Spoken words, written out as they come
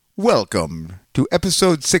Welcome to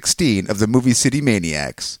episode 16 of the Movie City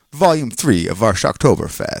Maniacs, volume 3 of our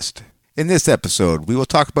Shocktoberfest. In this episode, we will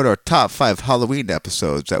talk about our top 5 Halloween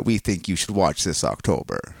episodes that we think you should watch this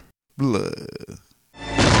October. Blah.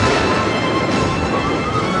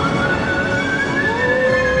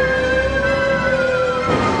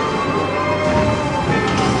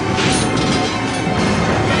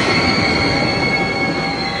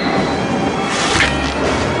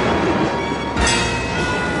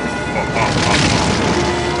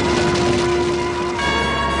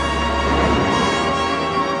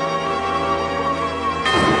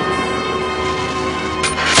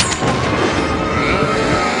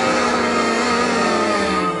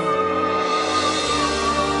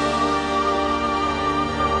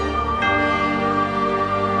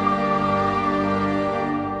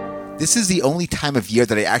 This is the only time of year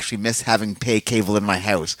that I actually miss having pay cable in my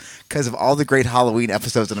house because of all the great Halloween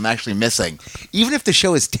episodes that I'm actually missing. Even if the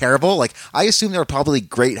show is terrible, like I assume there are probably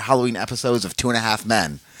great Halloween episodes of 2.5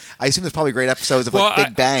 Men. I assume there's probably great episodes of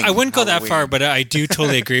Big Bang. I wouldn't go that Halloween. far, but I do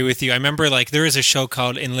totally agree with you. I remember there was a show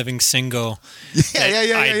called In Living Single.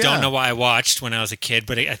 I don't know why I watched when I was a kid,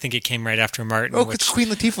 but I think it came right after Martin. Oh, because Queen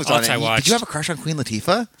Latifah was on it. Did you have a crush on Queen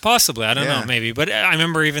Latifah? Possibly. I don't know, maybe. But I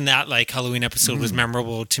remember even that Halloween episode was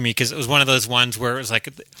memorable to me because it was one of those ones where it was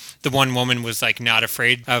the one woman was not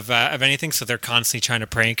afraid of anything, so they're constantly trying to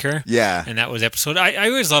prank her. Yeah. And that was episode. I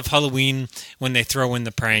always love Halloween when they throw in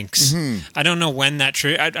the pranks. Mm-hmm. I don't know when that...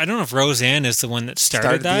 I don't know if Roseanne is the one that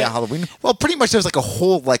started that. Yeah, Halloween. Well, pretty much there's a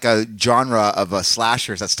whole a genre of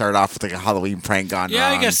slashers that started off with a Halloween prank gone wrong. Yeah,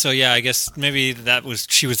 I guess so. Yeah, I guess maybe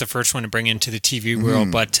she was the first one to bring into the TV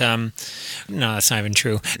world, but no, that's not even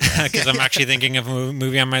true because I'm actually thinking of a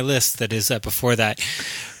movie on my list that is before that.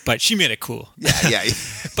 But she made it cool. Yeah.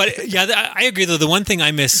 But yeah, I agree though. The one thing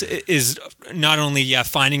I miss is not only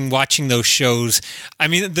watching those shows. I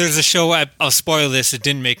mean, there's a show, I'll spoil this, it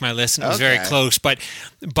didn't make my list and it was very close, but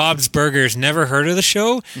Bob's Burgers, never heard of the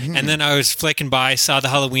show. Mm-hmm. And then I was flicking by, saw the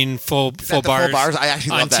Halloween full bars. I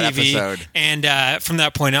actually love that TV. episode. And from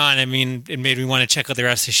that point on, I mean, it made me want to check out the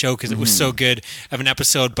rest of the show because it was so good of an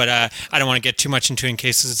episode. But I don't want to get too much into it in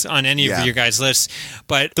case it's on any of your guys' lists.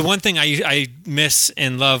 But the one thing I miss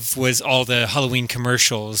and love was all the Halloween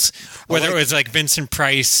commercials, whether it was Vincent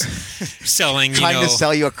Price selling, trying to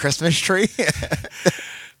sell you a Christmas tree.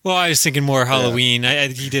 Well, I was thinking more Halloween.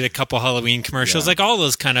 He did a couple Halloween commercials, all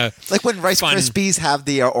those kind of when Rice fun. Krispies have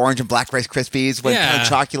the orange and black Rice Krispies, when Count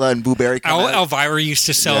Chocula and Boo Berry come out. Elvira used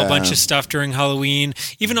to sell a bunch of stuff during Halloween.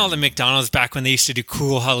 Even all the McDonald's back when they used to do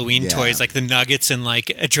cool Halloween toys, like the Nuggets and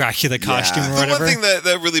a Dracula costume or whatever. The one thing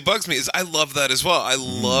that really bugs me is I love that as well. I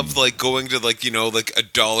love going to a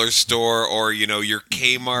dollar store or your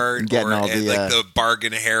Kmart or the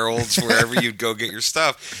Bargain Heralds, wherever you'd go get your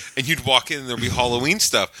stuff, and you'd walk in and there'd be Halloween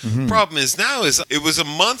stuff. Mm-hmm. Problem is now it was a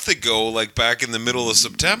month ago, back in the middle of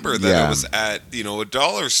September, that I was at a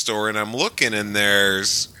dollar store and I'm looking and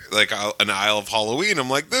there's an aisle of Halloween. I'm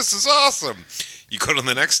like, this is awesome. You go to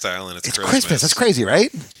the next aisle and it's Christmas. That's crazy, right?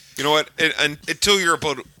 You know what? And until you're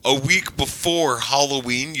about a week before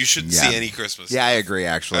Halloween, you shouldn't see any Christmas. Yeah, I agree.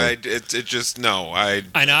 Actually,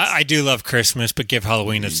 I know I do love Christmas, but give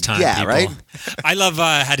Halloween its time. Yeah, people. Right. I love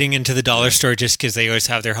heading into the dollar store just because they always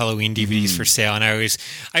have their Halloween DVDs for sale, and I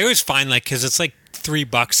always find because it's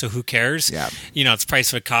 $3, so who cares? Yeah. It's the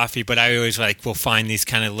price of a coffee, but I always will find these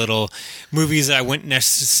kind of little movies that I wouldn't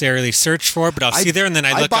necessarily search for, but I'll see there and then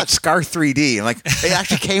I bought Scar 3D and it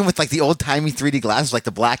actually came with the old timey 3D glasses,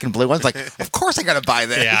 the black and blue ones. Of course I gotta buy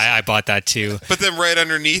this. Yeah, I bought that too. But then right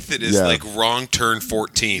underneath it is wrong turn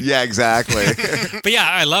 14. Yeah, exactly. But yeah,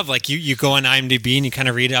 I love you go on IMDb and you kind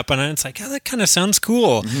of read up on it. And it's that kind of sounds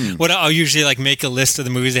cool. Mm-hmm. What I'll usually make a list of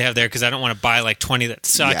the movies they have there because I don't want to buy 20 that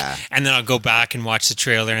suck, and then I'll go back and watch the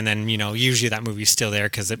trailer, and then usually that movie's still there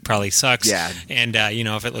because it probably sucks. Yeah, and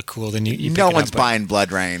if it looked cool, then you no one's buying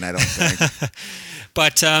Blood Rain, I don't think.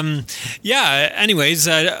 But anyways,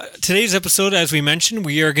 today's episode, as we mentioned,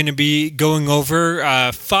 we are going to be going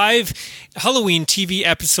over 5 Halloween TV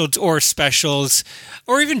episodes or specials,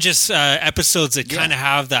 or even just episodes that kind of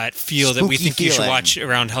have that feel Spooky that we think you should watch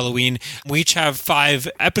around Halloween. We each have 5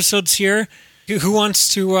 episodes here. Who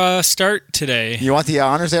wants to start today? You want the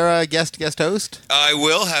honors there, guest host? I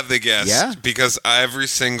will have the guest, because every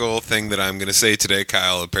single thing that I'm going to say today,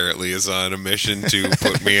 Kyle apparently is on a mission to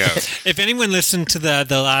put me out. If anyone listened to the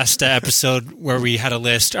last episode where we had a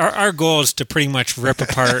list, our goal is to pretty much rip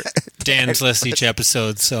apart Dan's list each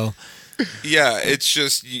episode, so... Yeah, it's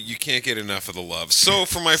just you can't get enough of the love. So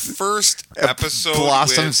for my first episode,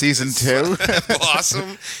 Blossom season 2,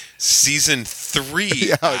 Blossom season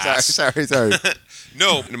 3. Oh, sorry.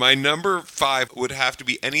 No, my number 5 would have to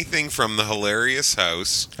be anything from the hilarious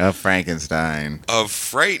house of Frankenstein. Of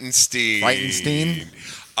Frightenstein. Frightenstein?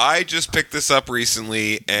 I just picked this up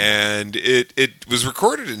recently, and it was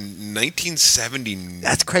recorded in 1979.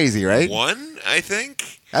 That's crazy, right? I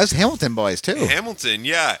think. That was Hamilton Boys, too. Hamilton,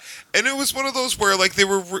 yeah. And it was one of those where, like, they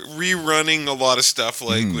were rerunning a lot of stuff,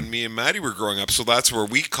 like, when me and Maddie were growing up, so that's where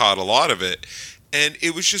we caught a lot of it. And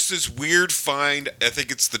it was just this weird find. I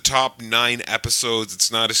think it's the top 9 episodes.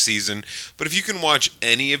 It's not a season. But if you can watch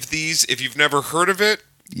any of these, if you've never heard of it,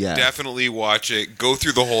 definitely watch it. Go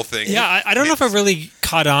through the whole thing. Yeah, I don't know if it really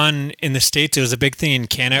caught on in the States. It was a big thing in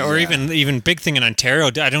Canada, or even big thing in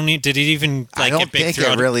Ontario. Did it even get big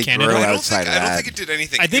throughout Canada? I don't think it did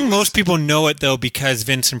anything. I think most people know it though because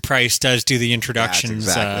Vincent Price does do the introductions.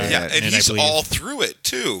 Exactly and he's all through it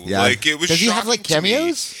too. Yeah. Like it was. Does he have like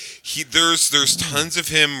cameos? There's tons of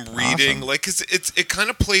him reading, awesome. Like, cause it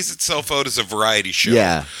kind of plays itself out as a variety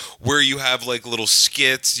show, where you have like little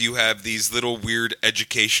skits, you have these little weird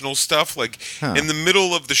educational stuff. Like in the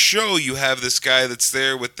middle of the show, you have this guy that's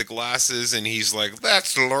there with the glasses, and he's like,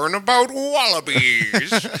 "Let's learn about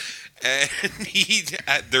wallabies." And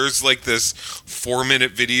there's like this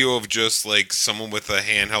 4-minute video of just like someone with a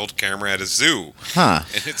handheld camera at a zoo. And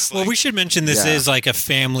it's we should mention this is like a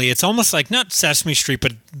family. It's almost like not Sesame Street,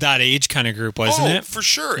 but that age kind of group, wasn't it? For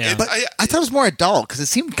sure. Yeah. But I thought it was more adult because it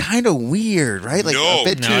seemed kind of weird, right? Like a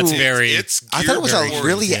bit too. It's very. I thought it was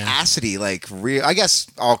really acidy, like real. I guess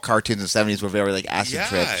all cartoons in the 70s were very like acid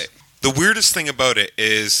trips. The weirdest thing about it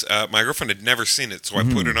is my girlfriend had never seen it, so I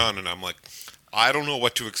put it on, and I'm like, I don't know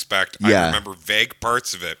what to expect. I remember vague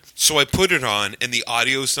parts of it. So I put it on, and the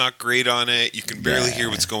audio's not great on it. You can barely hear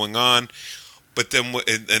what's going on. But then,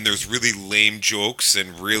 and there's really lame jokes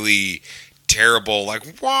and really terrible,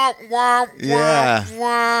 like, wah, wah, wah,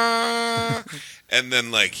 wah. And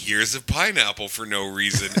then, like, here's a pineapple for no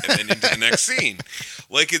reason, and then into the next scene.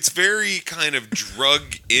 Like, it's very kind of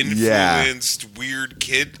drug-influenced, weird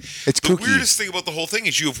kid. It's the kooky. Weirdest thing about the whole thing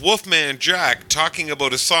is you have Wolfman Jack talking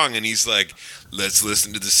about a song, and he's like, let's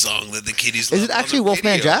listen to the song that the kiddies love. Is it actually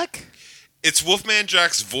Wolfman Jack? It's Wolfman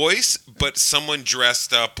Jack's voice, but someone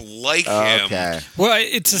dressed up like him. Okay. Well,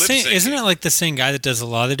 it's the same. Isn't it like the same guy that does a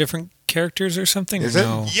lot of different characters or something? Is it?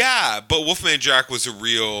 No? Yeah, but Wolfman Jack was a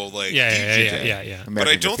real DJ. Yeah. But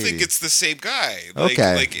I don't think it's the same guy. Like,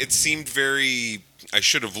 like it seemed very. I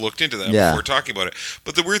should have looked into that before talking about it.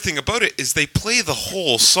 But the weird thing about it is they play the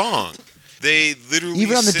whole song. They literally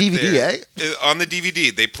even on the DVD, on the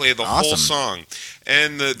DVD, they play the whole song.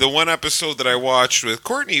 And the one episode that I watched with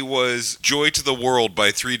Courtney was "Joy to the World" by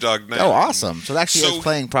Three Dog Night. Oh, awesome! So it actually is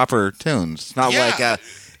playing proper tunes. It's not like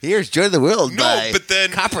here's "Joy to the World" by but then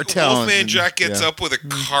Copper Tones. Wolfman Jack gets up with a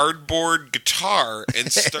cardboard guitar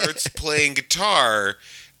and starts playing guitar.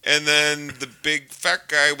 And then the big fat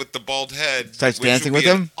guy with the bald head starts dancing with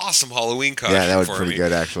him. Awesome Halloween costume. Yeah, that was pretty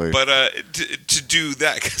good, actually. But to do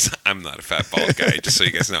that, because I'm not a fat bald guy, just so you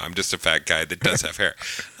guys know, I'm just a fat guy that does have hair.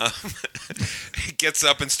 He gets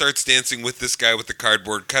up and starts dancing with this guy with the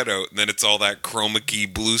cardboard cutout, and then it's all that chroma key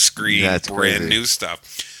blue screen, brand new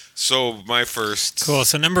stuff. So my first... Cool.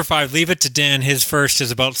 So number 5, leave it to Dan. His first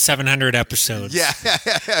is about 700 episodes. Yeah.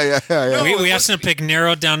 We asked him to pick,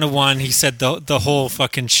 narrowed down to 1. He said the whole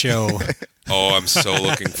fucking show. Oh, I'm so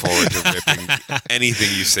looking forward to ripping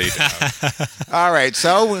anything you say down. All right,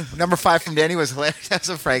 so number 5 from Danny was Hilarious House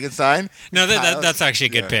of Frankenstein. No, that's actually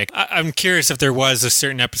a good pick. I'm curious if there was a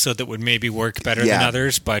certain episode that would maybe work better than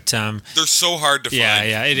others, but... they're so hard to find.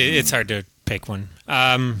 Yeah, it's hard to pick one.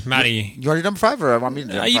 Matty. You want to do number 5 or I want me to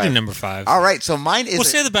do number 5? You do number 5. All right, so mine is... We'll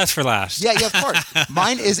save the best for last. Yeah, of course.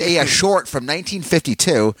 Mine is a short from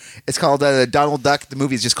 1952. It's called Donald Duck. The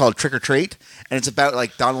movie is just called Trick or Treat. And it's about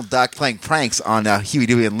like Donald Duck playing pranks on Huey,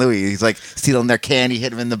 Dewey, and Louie. He's like stealing their candy,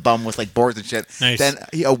 hitting them in the bum with like boards and shit. Nice. Then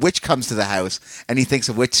a witch comes to the house and he thinks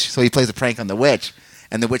a witch, so he plays a prank on the witch.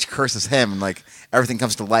 And the witch curses him, and like everything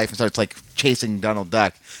comes to life and starts like chasing Donald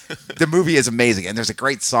Duck. The movie is amazing, and there's a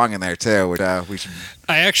great song in there too, which we should.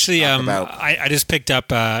 I actually, I just picked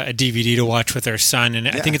up a DVD to watch with our son, and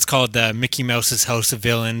I think it's called Mickey Mouse's House of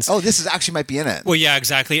Villains. Oh, this actually might be in it. Well, yeah,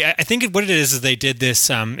 exactly. I think what it is they did this.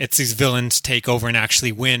 It's these villains take over and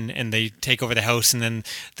actually win, and they take over the house, and then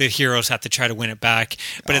the heroes have to try to win it back.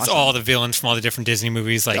 But it's all the villains from all the different Disney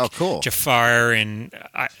movies, like Jafar and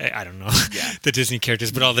I don't know the Disney characters.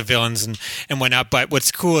 But all the villains and whatnot. But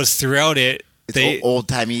what's cool is throughout it, it's old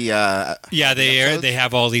timey. They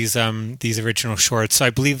have all these original shorts. So I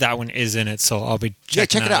believe that one is in it. So I'll be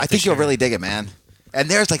checking it out. I think you'll really dig it, man. And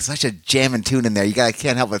there's like such a jamming tune in there. You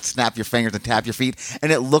can't help but snap your fingers and tap your feet.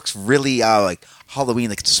 And it looks really like Halloween,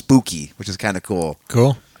 like spooky, which is kind of cool.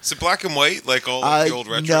 Cool. Is it black and white, like all the old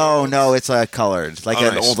retro? No, it's colored, like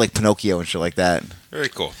an old like Pinocchio and shit like that. Very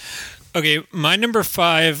cool. Okay, my number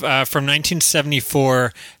 5 from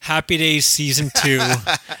 1974, Happy Days Season 2,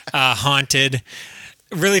 Haunted.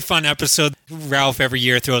 Really fun episode. Ralph every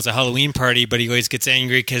year throws a Halloween party, but he always gets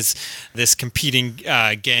angry because this competing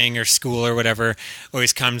gang or school or whatever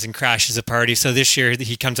always comes and crashes a party. So this year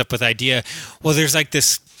he comes up with the idea, well, there's like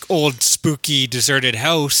this old spooky deserted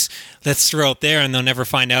house. Let's throw it there and they'll never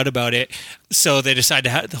find out about it. So they decide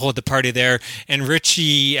to hold the party there. And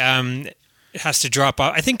Richie has to drop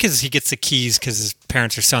off, I think because he gets the keys because his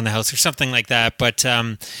parents are selling the house or something like that. But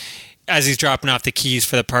as he's dropping off the keys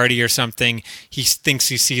for the party or something, he thinks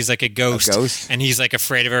he sees like a ghost, and he's like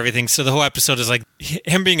afraid of everything. So the whole episode is like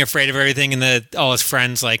him being afraid of everything, and all his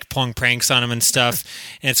friends like pulling pranks on him and stuff.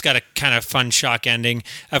 And it's got a kind of fun shock ending.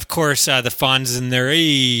 Of course, the Fonz in there,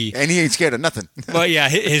 hey. And he ain't scared of nothing. Well, yeah,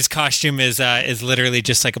 his costume is literally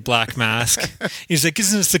just like a black mask. He's like,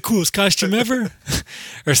 "Isn't this the coolest costume ever?"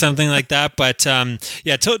 or something like that. But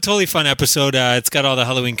yeah, totally fun episode. It's got all the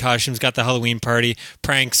Halloween costumes, got the Halloween party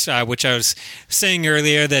pranks, which I was saying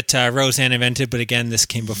earlier that Roseanne invented, but again, this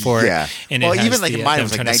came before. Yeah. And well, even like mine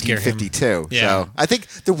was like 1952. Yeah. So I think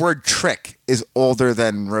the word trick is older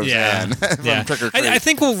than Roseanne. Yeah. Trick or treat. I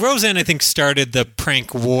think, Roseanne, started the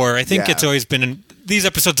prank war. I think it's always been, these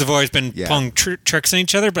episodes have always been pulling tricks on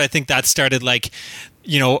each other, but I think that started like,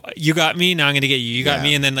 you got me, now I'm going to get you. You got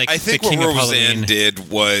me, and then like I think the King what of Roseanne Halloween did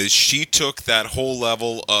was she took that whole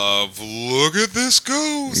level of look at this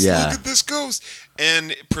ghost, look at this ghost,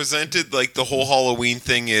 and presented like the whole Halloween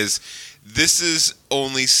thing is this is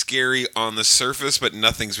only scary on the surface, but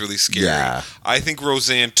nothing's really scary. Yeah. I think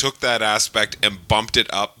Roseanne took that aspect and bumped it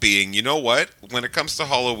up being, you know what? When it comes to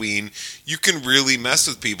Halloween, you can really mess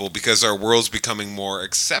with people because our world's becoming more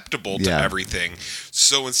acceptable to everything.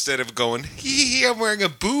 So instead of going, hee, I'm wearing a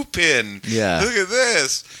boo pin. Yeah. Look at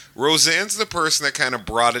this. Roseanne's the person that kind of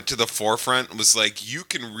brought it to the forefront and was like, you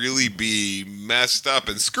can really be messed up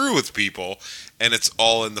and screw with people, and it's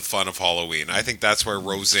all in the fun of Halloween. I think that's where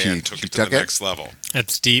Roseanne took it to the next level.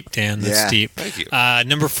 That's deep, Dan. That's deep. Thank you.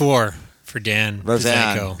 Number 4 for Dan.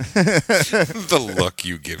 Roseanne. The look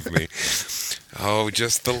you give me. Oh,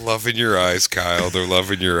 just the love in your eyes, Kyle. The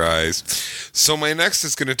love in your eyes. So my next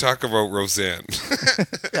is going to talk about Roseanne.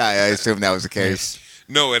 Yeah, I assume that was the case.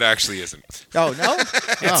 No, it actually isn't. Oh, no?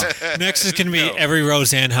 Next is going to be every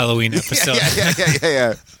Roseanne Halloween episode.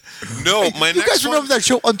 Yeah. No, my you next guys remember that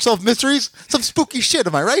show, Unsolved Mysteries? Some spooky shit,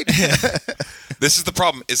 am I right? This is the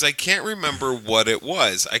problem, is I can't remember what it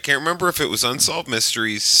was. I can't remember if it was Unsolved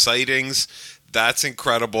Mysteries, Sightings. That's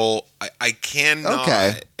incredible. I cannot.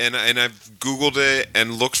 Okay. And I've Googled it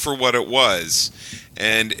and looked for what it was.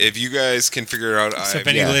 And if you guys can figure it out. So if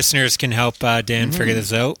any listeners can help Dan figure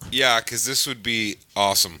this out. Yeah, because this would be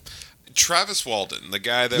awesome. Travis Walton, the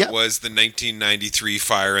guy that was the 1993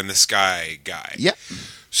 Fire in the Sky guy. Yep.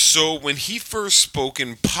 So when he first spoke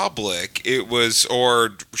in public, it was,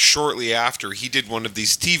 or shortly after, he did one of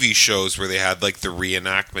these TV shows where they had like the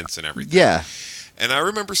reenactments and everything. Yeah. And I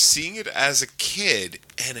remember seeing it as a kid,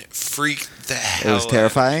 and it freaked the hell out. It was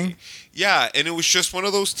terrifying? Out of me. Yeah, and it was just one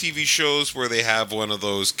of those TV shows where they have one of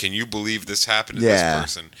those, can you believe this happened to this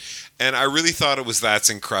person? And I really thought it was That's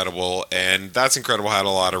Incredible, and That's Incredible had a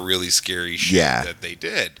lot of really scary shit that they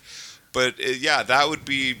did. But that would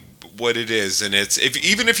be what it is, and it's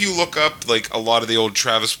even if you look up like a lot of the old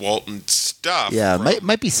Travis Walton stuff. Yeah,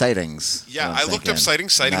 might be Sightings. Yeah, I looked up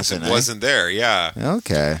Sightings. Nothing, it wasn't there. Yeah.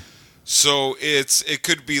 Okay. So it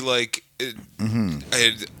could be like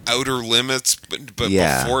Outer Limits, but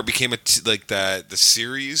before it became the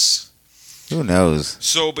series. Who knows?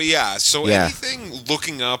 So anything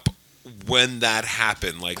looking up when that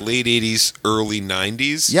happened, like late 80s, early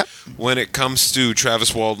 90s, when it comes to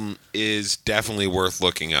Travis Walton, is definitely worth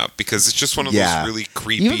looking up because it's just one of those really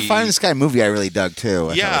creepy. Even Fire in the Sky movie I really dug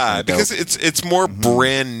too. Yeah, because it's more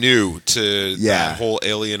brand new to that whole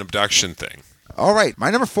alien abduction thing. All right, my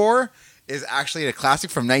number 4 is actually a classic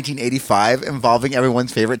from 1985 involving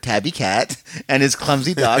everyone's favorite tabby cat and his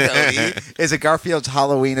clumsy dog, Odie, is a Garfield's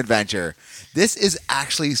Halloween Adventure. This is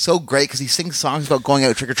actually so great because he sings songs about going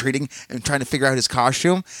out trick-or-treating and trying to figure out his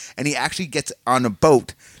costume, and he actually gets on a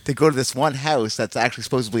boat to go to this one house that's actually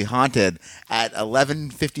supposedly haunted at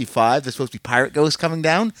 11:55. There's supposed to be pirate ghosts coming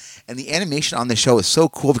down, and the animation on the show is so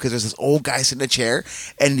cool because there's this old guy sitting in a chair,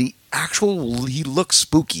 and he looks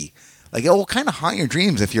spooky. Like, it will kind of haunt your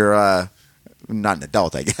dreams if you're not an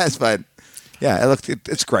adult, I guess, but yeah,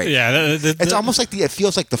 it's great. Yeah, it's almost like it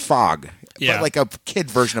feels like The Fog, but like a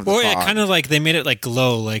kid version of The Fog. Well, kind of like they made it like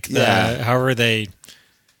glow, like however they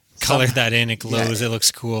colored that in. It glows. It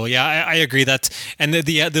looks cool. Yeah, I agree. And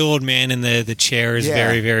the old man in the chair is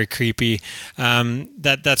very, very creepy.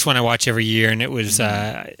 That's one I watch every year, and it was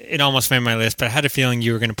it almost made my list, but I had a feeling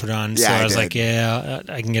you were going to put it on, so I was like,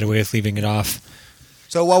 I can get away with leaving it off.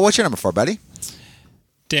 So, what's your number 4, buddy?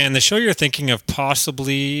 Dan, the show you're thinking of,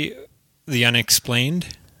 possibly The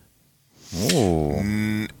Unexplained? Oh.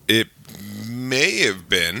 It may have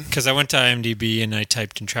been. Because I went to IMDb and I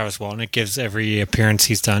typed in Travis Walton. It gives every appearance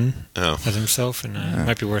he's done as himself, and it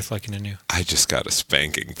might be worth looking into. I just got a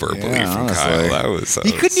spanking verbally from Kyle. That was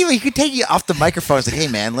he could take you off the microphone. It's like, hey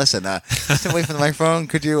man, listen, stay away from the microphone.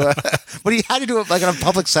 Could you? But he had to do it like in a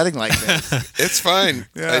public setting like this. It's fine.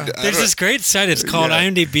 Yeah. There's this great site. It's called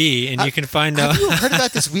IMDb, and you can find out. Have you heard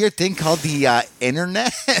about this weird thing called the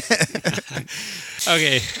internet?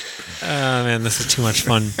 Okay. Man, this is too much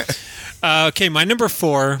fun. Okay, my number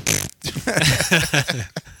 4.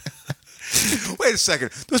 Wait a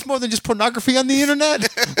second. There's more than just pornography on the internet?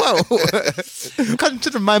 Whoa.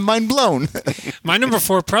 Consider my mind blown. My number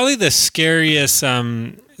 4, probably the scariest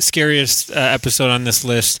episode on this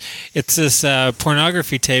list. It's this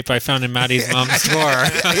pornography tape I found in Maddie's mom's drawer.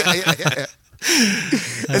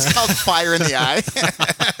 It's called Fire in the Eye.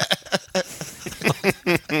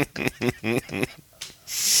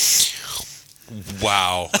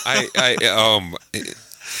 Wow.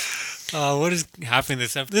 What is happening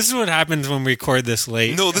this episode? This is what happens when we record this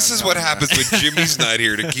late. No, this is what happens when Jimmy's not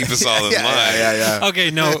here to keep us all in line. Yeah. Okay,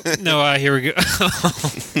 no, here we go.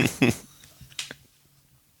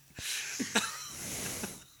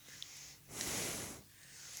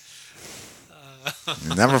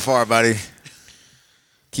 Number 4, buddy.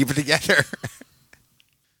 Keep it together.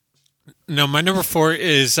 No, my number 4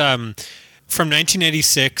 is from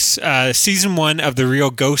 1986, season 1 of The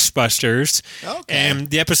Real Ghostbusters. Okay. And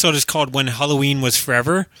the episode is called When Halloween Was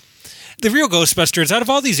Forever. The Real Ghostbusters, out of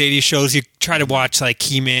all these 80s shows, you try to watch like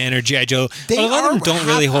He-Man or G.I. Joe, but a lot of them don't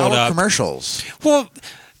really hold up. Commercials. Well,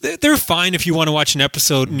 they're fine if you want to watch an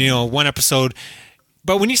episode, one episode.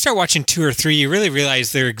 But when you start watching 2 or 3, you really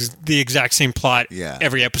realize they're the exact same plot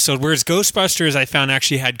every episode. Whereas Ghostbusters, I found,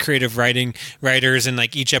 actually had creative writers, and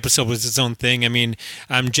like each episode was its own thing. I mean,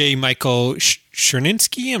 J. Michael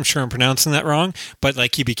Cherninsky, I'm sure I'm pronouncing that wrong, but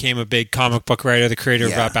like he became a big comic book writer, the creator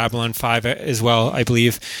of Babylon 5 as well, I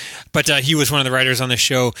believe. But he was one of the writers on the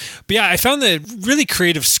show. But yeah, I found the really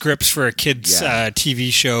creative scripts for a kid's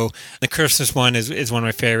TV show. The Christmas one is one of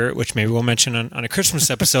my favorite, which maybe we'll mention on a Christmas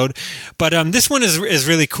episode. But this one is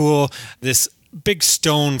really cool. This big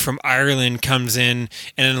stone from Ireland comes in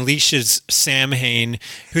and unleashes Samhain,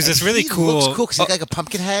 who's this really cool. Looks cool because he's like a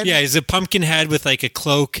pumpkin head. Yeah, he's a pumpkin head with like a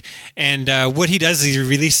cloak, and what he does is he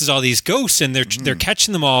releases all these ghosts, and they're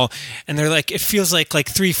catching them all, and they're like, it feels like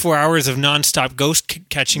 3-4 hours of nonstop ghost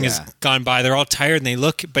catching has gone by. They're all tired and they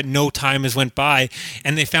look, but no time has went by,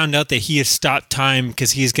 and they found out that he has stopped time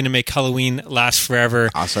because he's going to make Halloween last forever.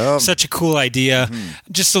 Awesome! Such a cool idea.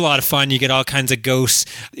 Just a lot of fun. You get all kinds of ghosts.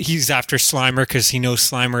 He's after Slimer because he knows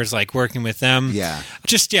Slimer is like working with them. Yeah.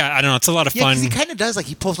 Just, I don't know. It's a lot of fun. He kind of does. Like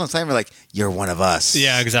he pulls on Slimer like, you're one of us.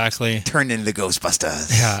 Yeah, exactly. Turn into the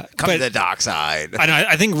Ghostbusters. Yeah. Come to the dark side.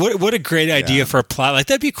 I think what a great idea for a plot. Like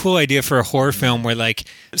that'd be a cool idea for a horror film where like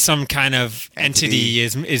some kind of entity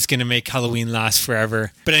is going to make Halloween last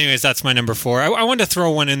forever. But anyways, that's my number 4. I wanted to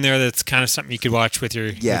throw one in there that's kind of something you could watch with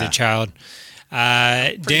your child.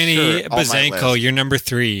 Danny Bazanko, you're number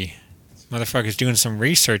 3. Motherfucker's doing some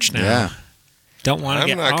research now. Yeah. Don't want to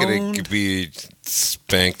get owned. I'm not going to be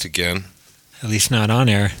spanked again. At least not on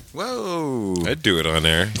air. Whoa. I'd do it on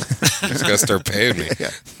air. Just got to start paying me.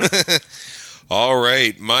 All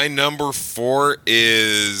right. My number 4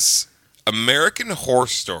 is American Horror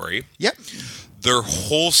Story. Yep. Their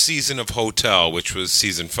whole season of Hotel, which was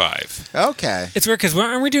season 5. Okay. It's weird because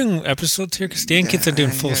aren't we doing episodes here? Because Dan Kids are doing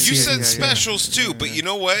full season. You said specials too, but you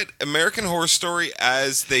know what? American Horror Story,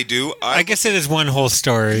 as they do, I guess it is one whole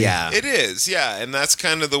story. Yeah, it is. Yeah, and that's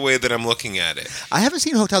kind of the way that I'm looking at it. I haven't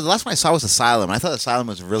seen Hotel. The last one I saw was Asylum. I thought Asylum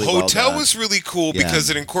was really Hotel was really cool because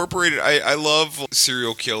it incorporated. I love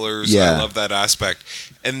serial killers. Yeah. I love that aspect.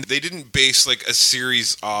 And they didn't base like a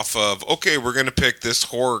series off of, okay, we're going to pick this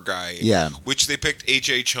horror guy. Yeah. Which they picked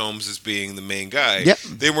H.H. Holmes as being the main guy. Yep.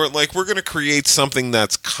 They weren't like, we're going to create something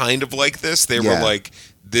that's kind of like this. They were like,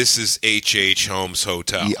 this is H.H. Holmes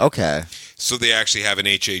Hotel. Yeah, okay. So they actually have an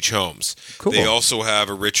H.H. Holmes. Cool. They also have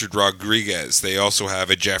a Richard Rodriguez. They also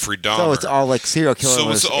have a Jeffrey Dahmer. So it's all like serial killers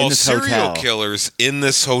So it's all in this serial hotel. killers in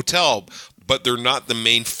this hotel, but they're not the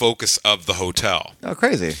main focus of the hotel. Oh,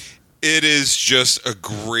 crazy. It is just a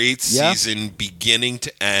great season, beginning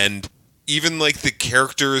to end. Even like the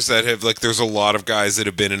characters that have, like, there's a lot of guys that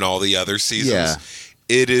have been in all the other seasons. Yeah.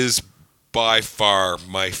 It is by far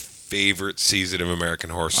my favorite season of American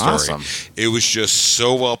Horror Story. Awesome. It was just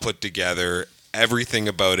so well put together, everything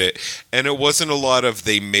about it, and it wasn't a lot of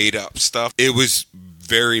they made up stuff. It was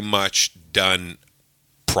very much done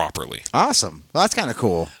properly. Awesome. Well, that's kind of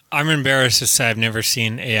cool. I'm embarrassed to say I've never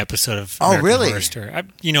seen a episode of American Horror Story.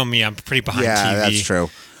 You know me, I'm pretty behind TV. Yeah, that's true.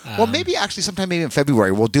 Well, maybe actually sometime maybe in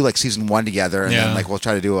February we'll do like season 1 together, and then like we'll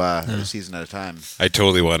try to do a season at a time. I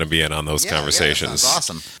totally want to be in on those conversations. Yeah, that sounds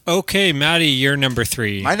awesome. Okay, Maddie, you're number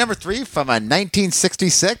 3. My number 3 from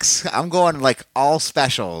 1966. I'm going like all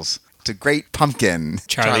specials to Great Pumpkin.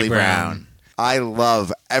 Charlie Brown. I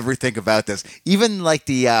love everything about this. Even like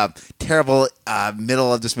the terrible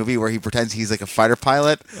middle of this movie where he pretends he's like a fighter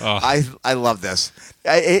pilot. Oh. I love this.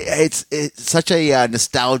 It's such a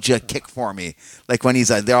nostalgia kick for me. Like when he's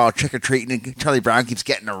they're all trick or treating and Charlie Brown keeps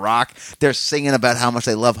getting a rock. They're singing about how much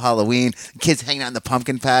they love Halloween. Kids hanging out in the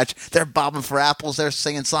pumpkin patch. They're bobbing for apples. They're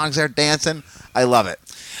singing songs. They're dancing. I love it.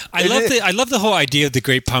 I love the whole idea of the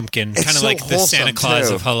Great Pumpkin, kind of so like the Santa Claus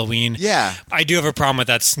of Halloween. Yeah, I do have a problem with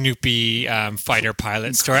that Snoopy fighter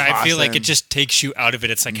pilot story. I feel like it just takes you out of it.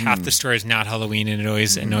 It's like half the story is not Halloween, and it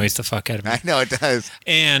always annoys the fuck out of me. I know it does.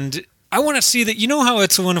 And I want to see that. You know how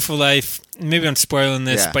It's a Wonderful Life? Maybe I'm spoiling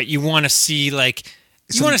this, but you want to see like.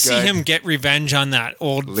 You want to see him get revenge on that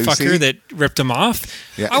old Lucy? Fucker that ripped him off?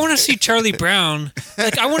 Yeah. I want to see Charlie Brown.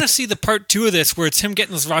 Like, I want to see the part 2 of this where it's him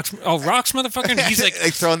getting those rocks. Oh, rocks, motherfucker! And he's like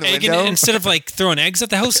throwing the window. Instead of like throwing eggs at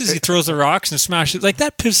the houses, he throws the rocks and smashes. Like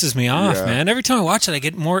that pisses me off, man. Every time I watch it, I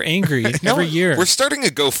get more angry every year. We're starting a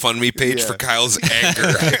GoFundMe page for Kyle's anger,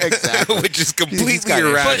 exactly. Which is completely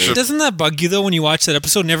irrational. But doesn't that bug you though when you watch that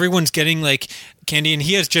episode and everyone's getting like candy and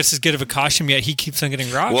he has just as good of a costume yet he keeps on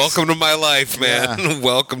getting rocks? Welcome to my life, man. Yeah.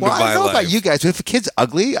 Welcome to my life. I don't know about you guys, but if a kid's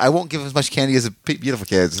ugly, I won't give as much candy as a beautiful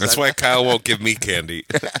kid. That's why Kyle won't give me candy.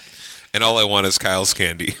 And all I want is Kyle's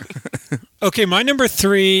candy. Okay, my number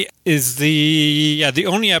 3 is the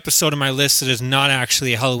only episode on my list that is not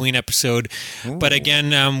actually a Halloween episode. Ooh. But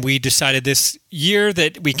again, we decided this year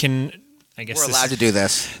that we can, I guess we're allowed to do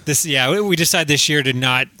this. We decided this year to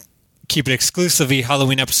not keep it exclusively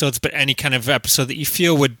Halloween episodes, but any kind of episode that you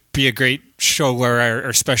feel would be a great show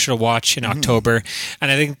or special to watch in October.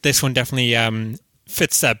 And I think this one definitely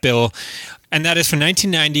fits that bill. And that is from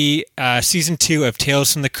 1990, season 2 of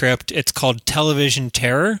Tales from the Crypt. It's called Television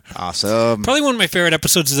Terror. Awesome. Probably one of my favorite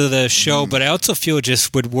episodes of the show, but I also feel it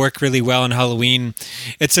just would work really well on Halloween.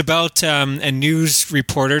 It's about a news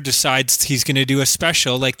reporter decides he's going to do a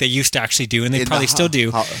special like they used to actually do, and they probably still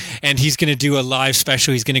do. And he's going to do a live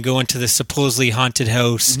special. He's going to go into the supposedly haunted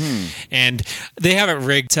house. And they have it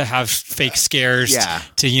rigged to have fake scares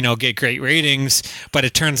to, get great ratings. But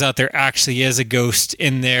it turns out there actually is a ghost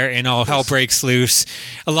in there, and all hell breaks loose.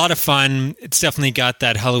 A lot of fun. It's definitely got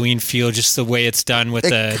that Halloween feel, just the way it's done with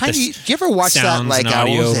the do you ever watch that like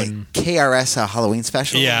audio KRS Halloween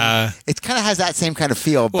special? Yeah, it kind of has that same kind of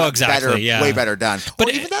feel, but exactly, way better done. But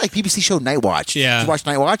even that like BBC show Night Watch. Yeah, did you watch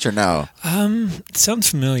Night Watch or no? It sounds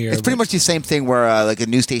familiar. It's pretty much the same thing where like a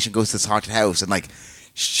news station goes to this haunted house and like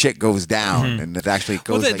shit goes down and it actually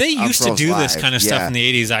goes. Well, they used to do this kind of stuff in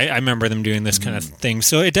the 80s. I remember them doing this kind of thing.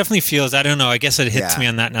 So it definitely feels, I don't know, I guess it hits me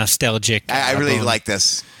on that nostalgic. I really like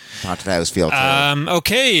this haunted house feel too.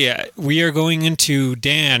 Okay, we are going into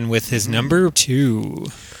Dan with his number 2.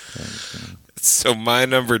 So my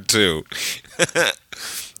number 2.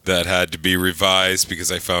 That had to be revised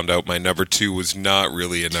because I found out my number 2 was not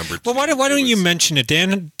really a number 2. Well, why don't you mention it?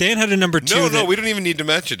 Dan had a number 2. No, we don't even need to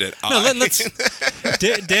mention it. No, let's.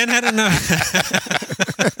 Dan had a number.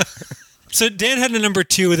 So Dan had a number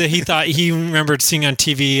 2 that he thought he remembered seeing on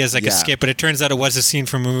TV as like a skit, but it turns out it was a scene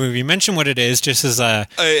from a movie. Mention what it is, just as a.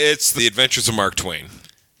 It's The Adventures of Mark Twain.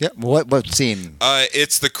 Yeah, what scene?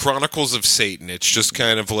 It's the Chronicles of Satan. It's just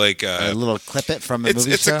kind of like a little clip it from a movie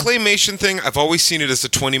show? It's a claymation thing. I've always seen it as a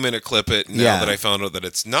 20-minute clip it. Now that I found out that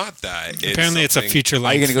it's not that. Apparently it's a feature-length.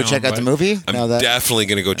 Are you going to go check out the movie? I'm definitely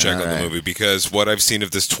going to go check out the movie because what I've seen of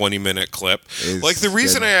this 20-minute clip, like the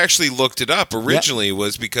reason I actually looked it up originally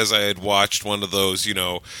was because I had watched one of those,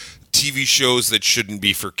 TV shows that shouldn't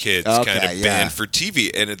be for kids, kind of banned for TV,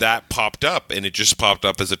 and that popped up, and it just popped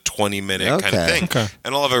up as a 20-minute kind of thing. Okay.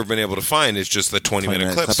 And all I've ever been able to find is just the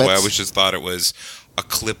 20-minute clip. So I always just thought it was a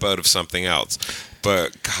clip out of something else.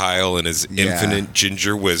 but Kyle and his infinite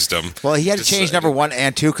ginger wisdom. Well, he had to change number 1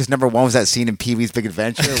 and 2 because number 1 was that scene in Pee-wee's Big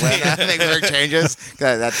Adventure when Big changes.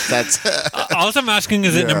 That's all I'm asking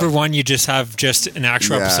is that number 1 you just have just an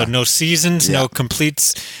actual episode, no seasons, no complete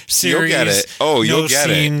series. You'll get it. Oh, you'll get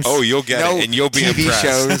scenes. it. Oh, you'll get it, and you'll be TV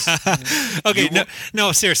impressed. shows. Okay,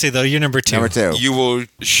 no, seriously though, you're number 2. Number 2. You will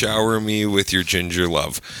shower me with your ginger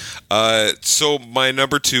love. So my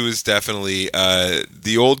number 2 is definitely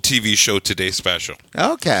the old TV show Today Special.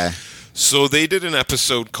 Okay. So they did an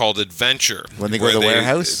episode called Adventure. When they go to the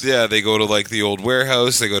warehouse? Yeah, they go to like the old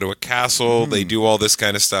warehouse, they go to a castle, they do all this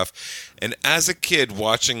kind of stuff. And as a kid,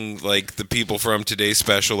 watching like the people from Today's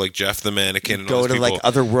Special, like Jeff the Mannequin, and go all those to people, like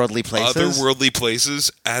otherworldly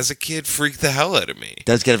places. As a kid, freaked the hell out of me.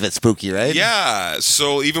 Does get a bit spooky, right? Yeah.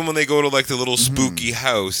 So even when they go to like the little spooky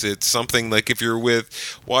house, it's something like if you're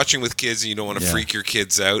watching with kids and you don't want to freak your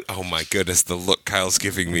kids out. Oh my goodness, the look Kyle's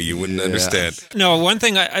giving me, you wouldn't understand. No, one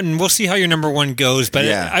thing, and we'll see how your number 1 goes, but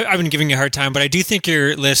I've been giving you a hard time, but I do think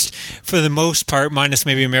your list, for the most part, minus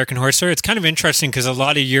maybe American Horror Story, it's kind of interesting because a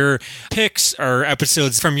lot of your picks are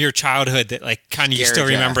episodes from your childhood that like kind of you still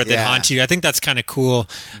remember that haunt you. I think that's kind of cool.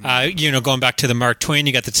 Going back to the Mark Twain,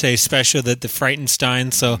 you got the Today Special, the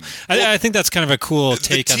Frightenstein. So I think that's kind of a cool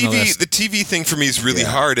take on the list. The TV thing for me is really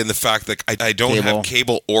hard in the fact that I don't have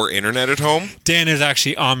cable or internet at home. Dan is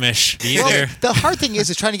actually Amish. Well, the hard thing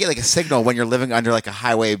is trying to get like a signal when you're living under like a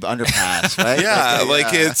highway underpass,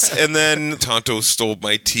 right? And then Tonto stole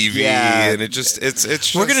my TV, and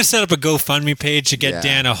it's we're gonna set up a GoFundMe page to get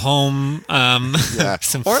Dan a home.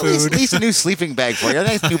 Some or food. at least a new sleeping bag for you, a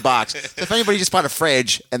nice new box. So if anybody just bought a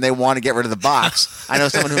fridge and they want to get rid of the box, I know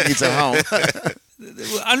someone who needs a home.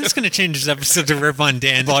 I'm just going to change this episode to Rip on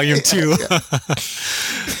Dan, Volume 2.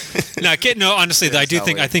 No, honestly, though, I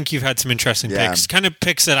think you've had some interesting picks. Kind of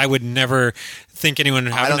picks that I would never think anyone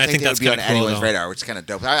would have. I think that's would be on cool, anyone's radar, which is kind of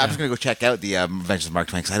dope. I'm just going to go check out the Adventures of Mark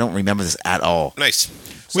Twain because I don't remember this at all. Nice.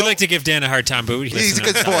 We like to give Dan a hard time, but he's a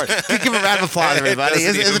good sport. Give him a round of applause, everybody.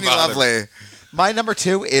 Isn't he lovely? My number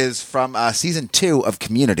 2 is from season 2 of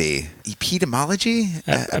Community. Epidemiology?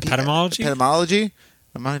 Epidemiology?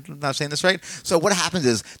 Am I not saying this right? So what happens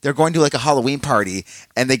is they're going to like a Halloween party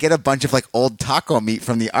and they get a bunch of like old taco meat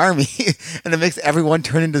from the army and it makes everyone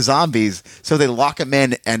turn into zombies. So they lock them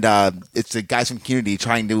in and it's the guys from Community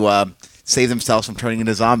trying to save themselves from turning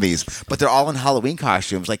into zombies. But they're all in Halloween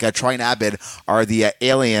costumes. Like Troy and Abed are the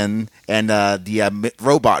alien and the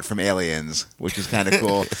robot from Aliens, which is kind of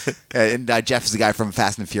cool. And Jeff is the guy from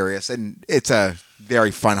Fast and Furious. And it's a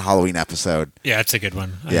very fun Halloween episode. Yeah, it's a good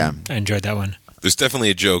one. I enjoyed that one. There's definitely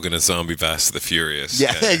a joke in a zombie Fast and the Furious.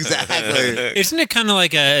 Yeah, exactly. Isn't it kind of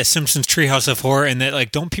like a Simpsons Treehouse of Horror in that,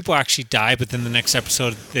 like, don't people actually die, but then the next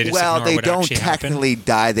episode they just ignore they what don't actually technically happened?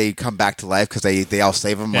 Die. They come back to life because they all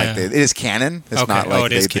save them. Yeah. Like it is canon. It's okay. not like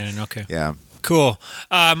it is canon. Okay. Yeah. Cool.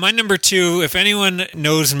 My number 2, if anyone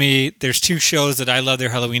knows me, there's 2 shows that I love their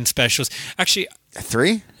Halloween specials. Actually,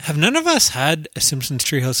 3? Have none of us had a Simpsons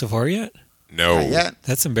Treehouse of Horror yet? No. Not yet.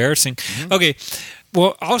 That's embarrassing. Mm-hmm. Okay.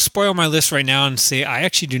 Well, I'll spoil my list right now and say I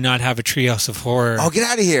actually do not have a Treehouse of Horror. Oh, get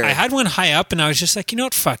out of here. I had one high up, and I was just like, you know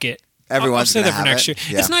what? Fuck it. Everyone's I'll say that for next year.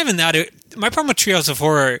 Yeah. It's not even that. My problem with Treehouse of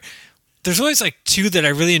Horror, there's always like 2 that I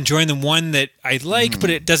really enjoy, and then one that I like, but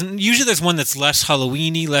it doesn't. Usually there's one that's less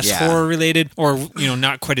Halloween-y, less horror-related, or,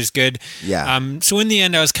 not quite as good. Yeah. So in the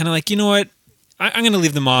end, I was kind of like, you know what? I'm going to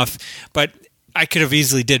leave them off, but I could have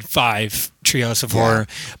easily did 5 Treehouse of Horror.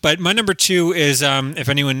 But my number 2 is, if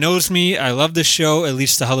anyone knows me, I love this show, at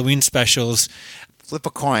least the Halloween specials. Flip a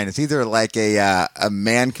coin. It's either like a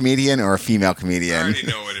man comedian or a female comedian. I already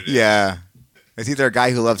know what it is. Yeah. It's either a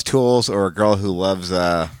guy who loves tools or a girl who loves,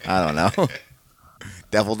 I don't know,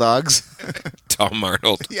 devil dogs. Tom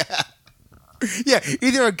Arnold. Yeah. Yeah,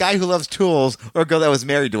 either a guy who loves tools or a girl that was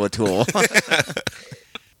married to a tool.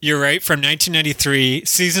 You're right. From 1993,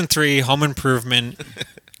 season 3, Home Improvement,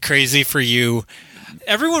 Crazy for You.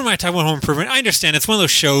 Everyone might talk about Home Improvement. I understand. It's one of those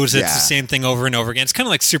shows that's the same thing over and over again. It's kind of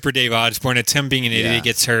like Super Dave Osborne. It's him being an idiot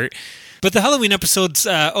gets hurt. But the Halloween episodes,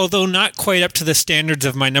 although not quite up to the standards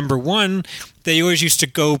of my number 1, they always used to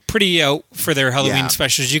go pretty out for their Halloween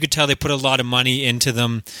specials. You could tell they put a lot of money into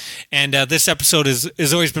them. And this episode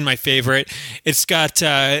has always been my favorite. It's got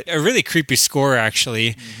a really creepy score,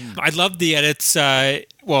 actually. I love the edits.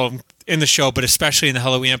 in the show, but especially in the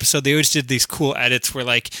Halloween episode, they always did these cool edits where,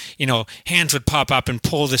 like, you know, hands would pop up and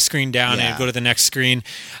pull the screen down and go to the next screen.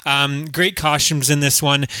 Great costumes in this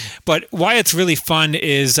one. But why it's really fun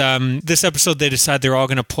is this episode they decide they're all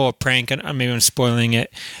going to pull a prank, and maybe I'm spoiling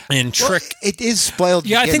it, and trick. Well, it is spoiled.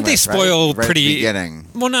 Yeah, I think they spoil right pretty. At the beginning.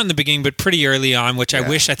 Well, not in the beginning, but pretty early on, which I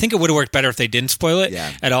think it would have worked better if they didn't spoil it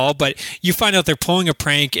at all. But you find out they're pulling a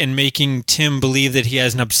prank and making Tim believe that he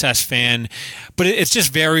has an obsessed fan. But it's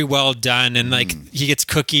just very well done. And like he gets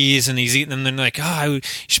cookies and he's eating them. And they're like, you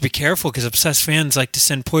should be careful because obsessed fans like to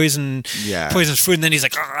send poisonous food. And then he's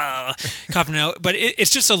like, coughing out. But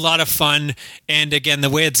it's just a lot of fun. And again, the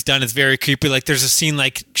way it's done is very creepy. Like there's a scene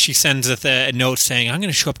like she sends a note saying, I'm going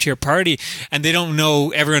to show up to your party. And they don't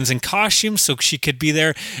know everyone's in costume, so she could be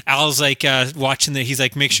there. Al's like watching he's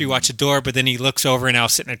like, make sure you watch the door. But then he looks over and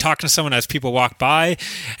Al's sitting there talking to someone as people walk by.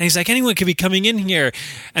 And he's like, anyone could be coming in here.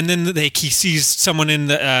 And then he sees someone in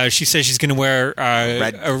the, she says she's going to wear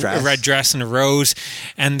a red dress and a rose.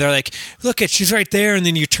 And they're like, look she's right there. And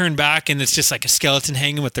then you turn back and it's just like a skeleton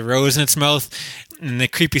hanging with the rose in its mouth. And the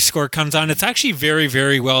creepy score comes on. It's actually very,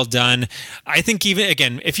 very well done. I think even,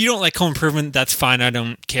 again, if you don't like Home Improvement, that's fine. I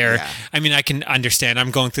don't care. Yeah. I mean, I can understand.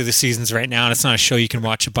 I'm going through the seasons right now, and it's not a show you can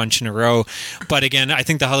watch a bunch in a row. But again, I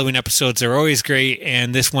think the Halloween episodes are always great,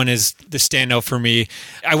 and this one is the standout for me.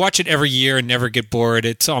 I watch it every year and never get bored.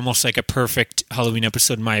 It's almost like a perfect Halloween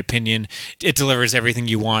episode, in my opinion. It delivers everything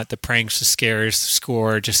you want. The pranks, the scares, the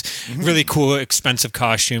score, just really cool, expensive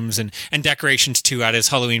costumes, and decorations, too. At his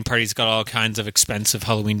Halloween party, he's got all kinds of expensive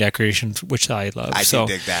Halloween decorations, which I love. I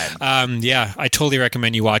dig that. I totally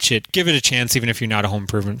recommend you watch it. Give it a chance, even if you're not a Home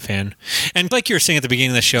Improvement fan. And like you were saying at the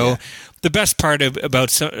beginning of the show, the best part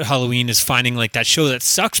about Halloween is finding like that show that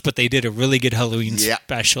sucks, but they did a really good Halloween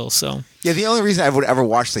special. So the only reason I would ever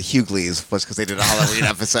watch the Hughleys was because they did a Halloween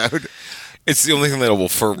episode. It's the only thing that will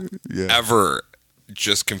forever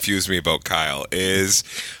just confuse me about Kyle is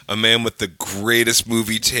a man with the greatest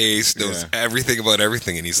movie taste, knows everything about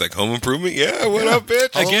everything, and he's like, Home Improvement? Yeah, what up,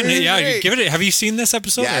 bitch? Again, give it. Have you seen this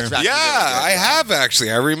episode? I have actually.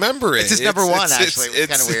 I remember it. It's his number one, actually. It's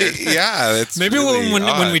kind of weird. It's maybe really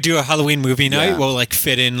when we do a Halloween movie night, we'll like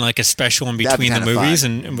fit in like a special in between the movies,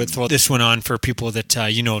 and we'll throw this one on for people that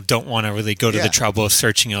don't want to really go to the trouble of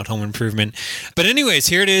searching out Home Improvement. But anyways,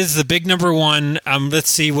 here it is, the big number one. Let's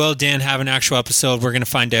see, will Dan have an actual episode? We're going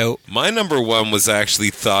to find out. My number one was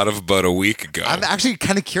actually thought of about a week ago. I'm actually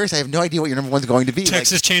kind of curious. I have no idea what your number one's going to be.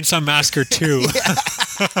 Texas Chainsaw Massacre 2.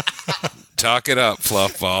 Talk it up,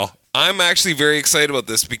 Fluffball. I'm actually very excited about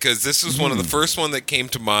this because this was one of the first one that came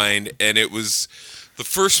to mind, and it was the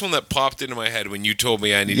first one that popped into my head when you told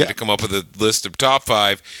me I needed to come up with a list of top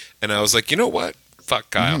 5, and I was like, you know what?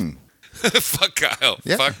 Fuck Kyle. Fuck Kyle.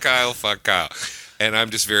 Yeah. Fuck Kyle. Fuck Kyle. And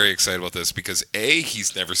I'm just very excited about this because A,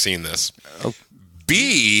 he's never seen this. Oh.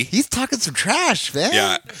 B, he's talking some trash, man.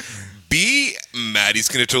 Yeah. B, Maddie's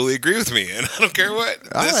going to totally agree with me, and I don't care what.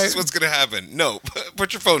 This is what's going to happen. No,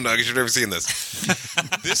 put your phone down because you've never seen this.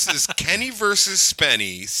 This is Kenny vs.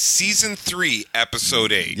 Spenny, Season 3,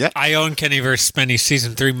 Episode 8. Yep. I own Kenny vs. Spenny,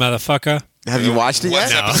 Season 3, motherfucker. Have you watched it yet?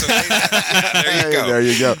 No. There you go. There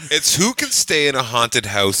you go. It's Who Can Stay in a Haunted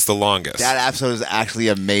House the Longest. That episode is actually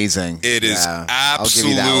amazing. It is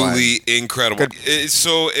absolutely incredible.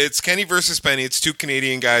 So it's Kenny versus Penny. It's 2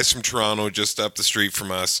 Canadian guys from Toronto, just up the street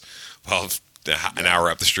from us. Well, an hour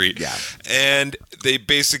up the street. Yeah. And they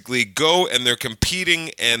basically go and they're competing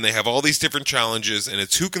and they have all these different challenges, and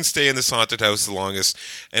it's who can stay in this haunted house the longest.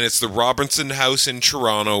 And it's the Robinson House in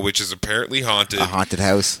Toronto, which is apparently haunted. A haunted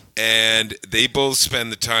house. And they both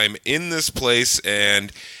spend the time in this place,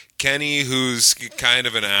 and Kenny, who's kind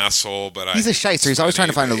of an asshole, but he's a shyster. He's always trying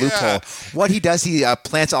to find a loophole. What he does, he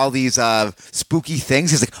plants all these spooky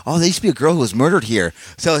things. He's like, "Oh, there used to be a girl who was murdered here."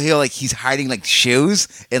 So he's hiding like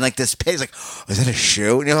shoes in like this pit. He's like, "Oh, is that a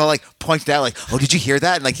shoe?" And he'll like point it out, like, "Oh, did you hear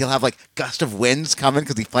that?" And like he'll have like gust of winds coming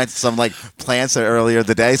because he planted some like plants earlier in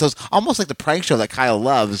the day. So it's almost like the prank show that Kyle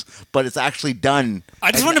loves, but it's actually done.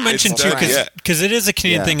 I just want to mention too, because it is a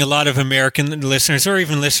Canadian thing. A lot of American listeners, or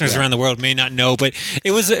even listeners around the world, may not know, but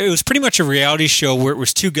it was pretty much a reality show where it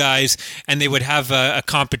was 2 guys and they would have a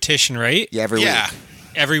competition, right? Yeah, every week.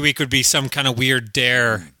 Every week would be some kind of weird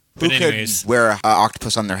dare. Who could wear an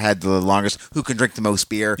octopus on their head the longest? Who can drink the most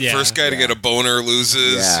beer? Yeah. First guy to get a boner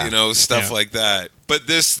loses, stuff like that. But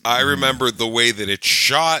this, I remember the way that it's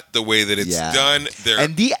shot, the way that it's done.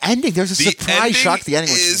 And the ending, there's a surprise shock. The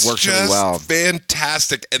ending works really well.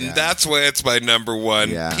 Fantastic. And that's why it's my number one.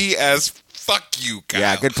 P.S. Fuck you, Kyle.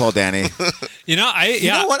 Yeah, good pull, Danny. You know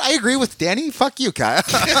what? I agree with Danny. Fuck you, Kyle.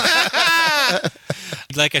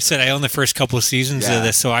 Like I said, I own the first couple of seasons of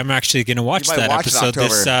this, so I'm actually going to watch that episode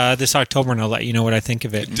this October, and I'll let you know what I think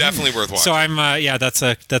of it. Definitely worth watching. So I'm, that's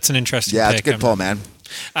an interesting. Yeah, pick. it's a good pull, man.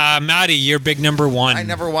 Maddie, your big number one. My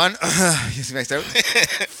number one. You see my start?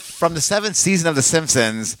 From the 7th season of The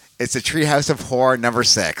Simpsons, it's a Treehouse of Horror number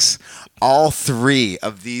 6. All 3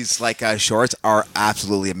 of these shorts are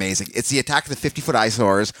absolutely amazing. It's the Attack of the 50-Foot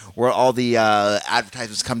Eyesores, where all the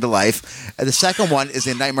advertisements come to life. And the second one is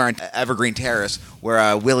in Nightmare on Evergreen Terrace,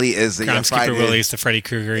 where Willie is the Groundskeeper Willie is the Freddy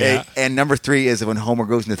Krueger. Yeah. And number 3 is when Homer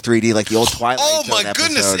goes into 3D, like the old Twilight. Oh my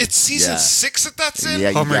goodness! Episode. It's season 6 that's in.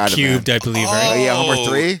 Yeah, Homer Cubed, I believe. Right? Oh yeah, Homer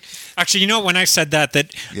 3. Actually, you know, when I said that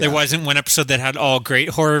there wasn't one episode that had all great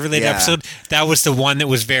horror-related episode, that was the one that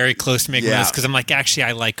was very close to making this, because I'm like, actually,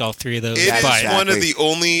 I like all 3 of those. It is one of the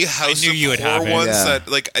only House of Horror ones that,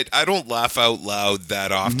 I don't laugh out loud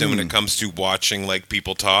that often when it comes to watching,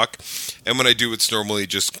 people talk. And when I do, it's normally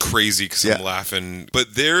just crazy because I'm laughing.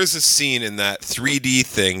 But there is a scene in that 3D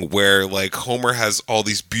thing where, Homer has all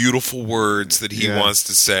these beautiful words that he wants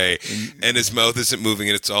to say, and his mouth isn't moving,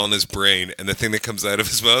 and it's all in his brain. And the thing that comes out of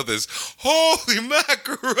his mouth is, "Holy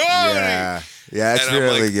macaroni!" Yeah, it's and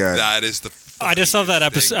really good. That is the. I just love that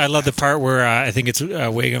episode. I love the part where I think it's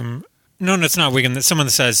Wiggum. No, it's not Wiggum. That someone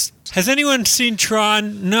says, "Has anyone seen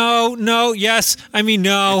Tron?" No, yes. I mean,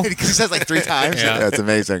 no. Because he says 3 times. That's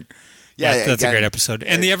amazing. Yeah, that's a great episode.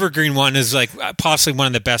 And the Evergreen one is possibly one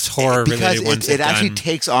of the best horror-related ones. It actually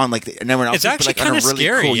takes on everyone else. It's actually kind of really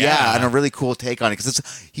scary. Cool, and a really cool take on it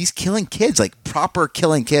because he's killing kids, proper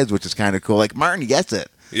killing kids, which is kind of cool. Martin gets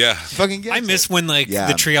it. Yeah, fucking gets I miss it. when the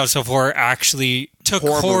Treehouse of Horror actually took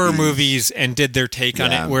horror movies and did their take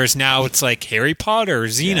on it, whereas now it's Harry Potter or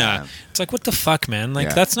Xena. Yeah. It's what the fuck, man?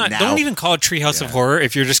 That's not. Don't even call it Treehouse of Horror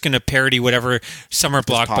if you're just going to parody whatever summer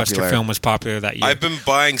blockbuster film was popular that year. I've been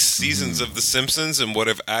buying seasons of The Simpsons, and what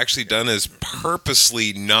I've actually done is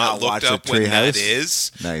purposely not looked up when that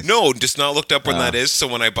is. Nice. No, just not looked up when that is. So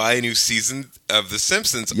when I buy a new season of The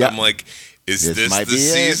Simpsons, I'm like, is this the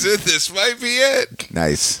season? This might be it.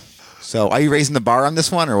 Nice. So are you raising the bar on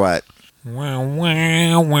this one or what? Yes,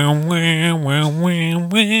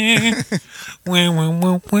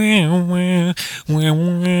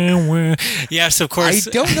 of course.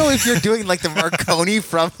 I don't know if you're doing the Marconi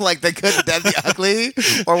from The Good, the Dead, the Ugly,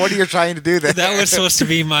 or what are you trying to do there? That was supposed to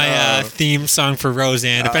be my theme song for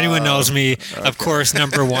Roseanne. If anyone knows me, of course,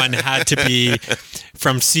 number 1 had to be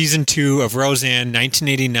from season 2 of Roseanne,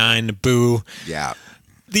 1989, Boo. Yeah.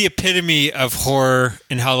 The epitome of horror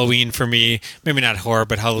and Halloween for me. Maybe not horror,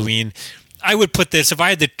 but Halloween. I would put this, if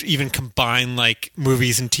I had to even combine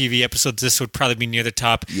movies and TV episodes, this would probably be near the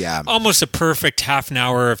top. Yeah. Almost a perfect half an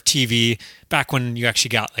hour of TV back when you actually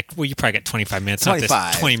got you probably got 25 minutes. 25,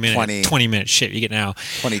 not this 20 minute shit you get now.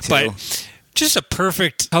 22. But just a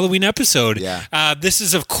perfect Halloween episode. Yeah. This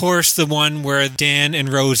is, of course, the one where Dan and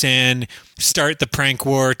Roseanne start the prank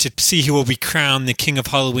war to see who will be crowned the king of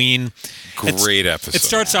Halloween. Great episode. It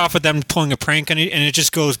starts off with them pulling a prank on it, and it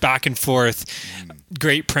just goes back and forth.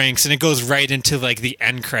 Great pranks, and it goes right into the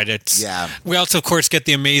end credits. Yeah. We also, of course, get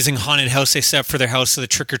the amazing haunted house they set up for their house, so the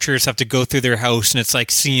trick-or-treaters have to go through their house, and it's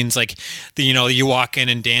scenes you walk in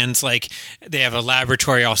and Dan's they have a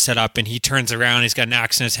laboratory all set up, and he turns around, he's got an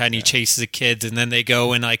axe in his head, and he chases the kids, and then they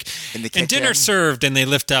go and and dinner served, and they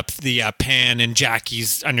lift up the pan, and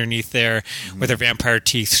Jackie's underneath there with her vampire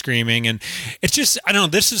teeth screaming, and it's just, I don't know,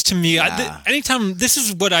 this is to me, anytime, this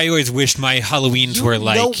is what I always wished my Halloweens were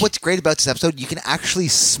like. You know what's great about this episode? You can actually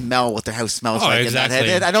smell what their house smells like. Exactly. In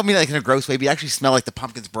that. I don't mean in a gross way, but you actually smell the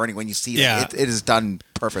pumpkins burning when you see it. It is done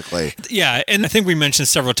perfectly. Yeah, and I think we mentioned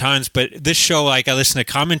several times, but this show, I listened to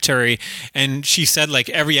commentary, and she said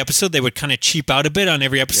every episode they would kind of cheap out a bit on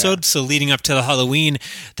every episode, so leading up to the Halloween,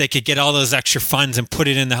 they could get all those extra funds and put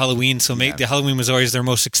it in the Halloween, so the Halloween was always their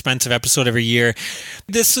most expensive episode every year.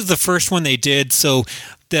 This is the first one they did, so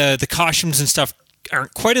the costumes and stuff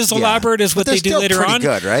aren't quite as elaborate as what they do later on.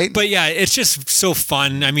 Good, right? But yeah, it's just so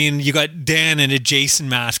fun. I mean, you got Dan in a Jason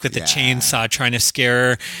mask with a chainsaw trying to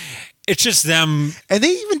scare her. It's just them, and they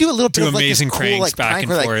even do a little bit of amazing cool, pranks back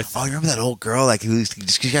and forth. Oh, you remember that old girl who's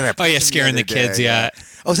just got scaring the kids? Yeah.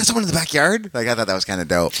 Oh, is that someone in the backyard? Like, I thought that was kind of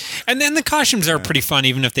dope. And then the costumes are pretty fun,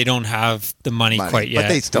 even if they don't have the money quite yet. But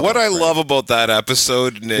they still what I love about that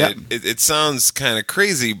episode, and it sounds kind of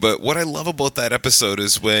crazy, but what I love about that episode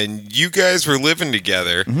is when you guys were living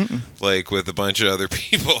together, like with a bunch of other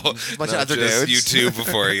people, a bunch of other dudes. You two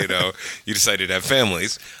before you decided to have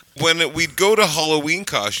families. When we'd go to Halloween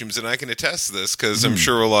costumes, and I can attest to this because I'm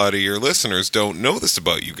sure a lot of your listeners don't know this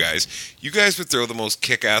about you guys. You guys would throw the most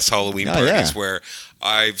kick-ass Halloween parties where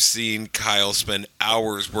I've seen Kyle spend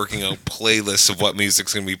hours working out playlists of what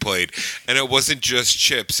music's going to be played. And it wasn't just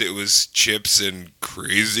chips. It was chips and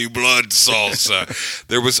crazy blood salsa.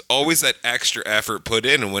 There was always that extra effort put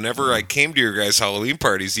in. And whenever I came to your guys' Halloween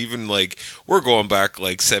parties, even like we're going back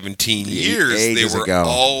like 17 years, they were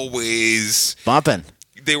always bumping.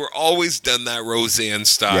 They were always done that Roseanne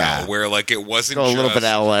style where like it wasn't go a little bit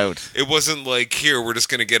all out. It wasn't like, here, we're just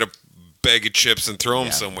going to get a bag of chips and throw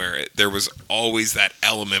them somewhere. There was always that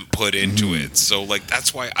element put into it. So like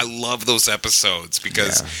that's why I love those episodes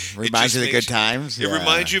because it reminds you of the good times. It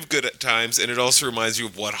reminds you of good times, and it also reminds you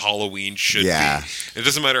of what Halloween should be. It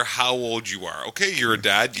doesn't matter how old you are. Okay, you're a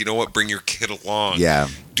dad. You know what? Bring your kid along.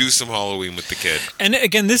 Do some Halloween with the kid. And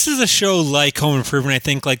again, this is a show like Home Improvement. I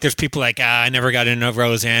think like there's people like, I never got into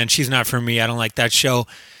Roseanne. She's not for me. I don't like that show.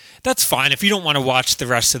 That's fine. If you don't want to watch the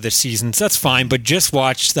rest of the seasons, that's fine. But just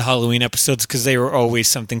watch the Halloween episodes because they were always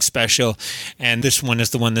something special. And this one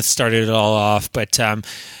is the one that started it all off. But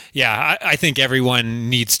I think everyone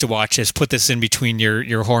needs to watch this. Put this in between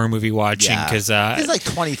your horror movie watching because it's like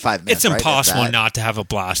 25 minutes. It's impossible not to have a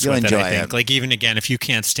blast with it. I think. It. Like even again, if you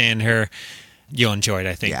can't stand her, you'll enjoy it,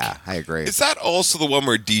 I think. Yeah, I agree. Is that also the one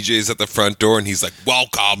where DJ's at the front door and he's like,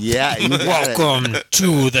 welcome? Yeah. Welcome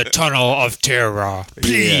to the Tunnel of Terror.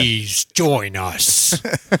 Please join us.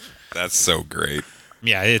 That's so great.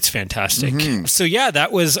 Yeah, it's fantastic. So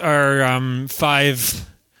that was our 5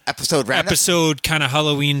 episode kind of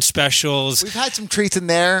Halloween specials. We've had some treats in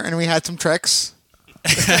there and we had some tricks.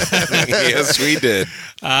 Yes, we did.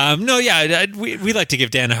 We like to give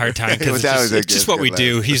Dan a hard time because it's just what we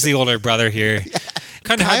do. He's the older brother here.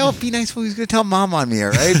 Kyle, be nice when he's going to tell Mom on me, all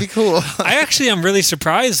right? Be cool. I'm really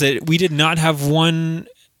surprised that we did not have one.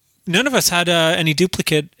 None of us had any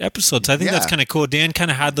duplicate episodes. I think that's kind of cool. Dan kind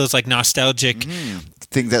of had those like nostalgic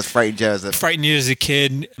things that frightened you as a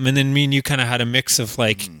kid, and then me and you kind of had a mix of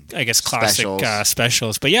like I guess classic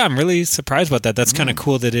specials. But I'm really surprised about that. That's kind of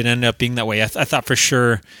cool that it ended up being that way. I thought for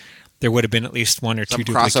sure there would have been at least one or two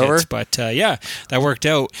duplicates, crossover. But that worked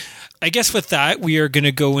out. I guess with that, we are going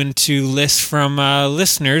to go into lists from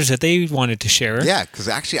listeners that they wanted to share. Yeah, because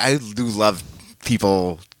actually I do love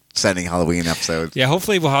people sending Halloween episodes. Yeah,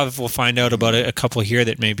 hopefully we'll find out about a couple here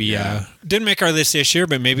that maybe didn't make our list this year,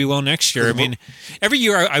 but maybe will next year. I mean, every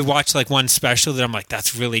year I watch like one special that I'm like,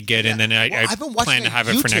 that's really good, and then I plan to have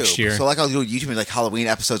it for next year. So like I'll do YouTube like Halloween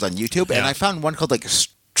episodes on YouTube, and I found one called like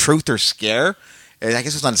Truth or Scare. And I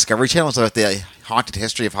guess it was on Discovery Channel, so the haunted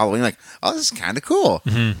history of Halloween. Like, oh, this is kind of cool.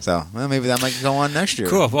 So maybe that might go on next year.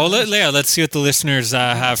 Cool. Well, let's see what the listeners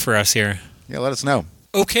have for us here. Yeah, let us know.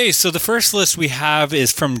 Okay, so the first list we have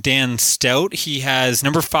is from Dan Stout. He has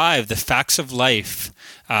number 5, The Facts of Life,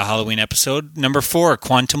 Halloween episode. Number 4,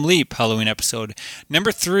 Quantum Leap, Halloween episode.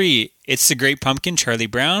 Number 3, It's the Great Pumpkin, Charlie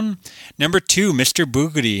Brown. Number 2, Mr.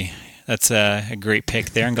 Boogedy. That's a great pick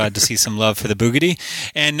there. I'm glad to see some love for the Boogedy.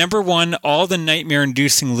 And number 1, all the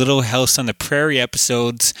nightmare-inducing Little House on the Prairie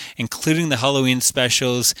episodes, including the Halloween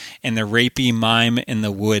specials and the rapey mime in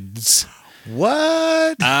the woods.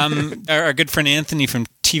 What? Our good friend Anthony from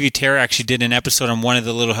TV Terror actually did an episode on one of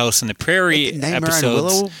the Little House on the Prairie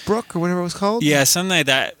episodes. On Willowbrook or whatever it was called? Yeah, something like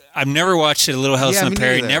that. I've never watched it, Little House on the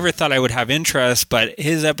Prairie. Never thought I would have interest, but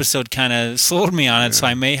his episode kind of sold me on it, so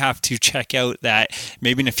I may have to check out that.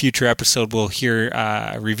 Maybe in a future episode we'll hear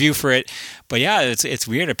a review for it. But yeah, it's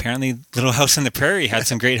weird. Apparently Little House on the Prairie had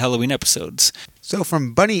some great Halloween episodes. So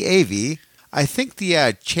from Bunny Avey, I think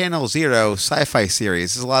the Channel Zero sci-fi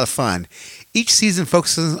series is a lot of fun. Each season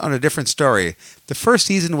focuses on a different story. The first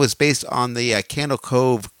season was based on the Candle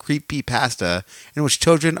Cove creepypasta, in which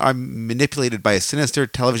children are manipulated by a sinister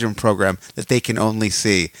television program that they can only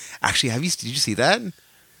see. Actually, did you see that?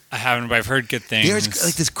 I haven't, but I've heard good things. There's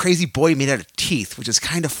like this crazy boy made out of teeth, which is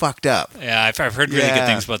kind of fucked up. Yeah, I've heard really good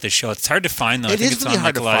things about this show. It's hard to find, though. I think it's really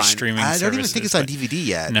hard to find. Streaming I don't even think it's on DVD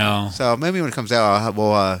yet. No. So maybe when it comes out,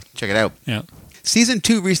 we'll check it out. Yeah. Season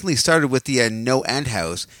 2 recently started with the No End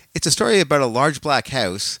House. It's a story about a large black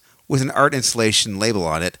house with an art installation label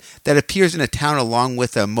on it that appears in a town along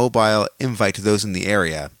with a mobile invite to those in the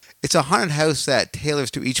area. It's a haunted house that tailors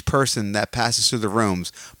to each person that passes through the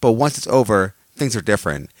rooms, but once it's over, things are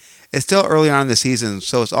different. It's still early on in the season,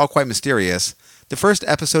 so it's all quite mysterious. The first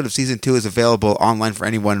episode of Season 2 is available online for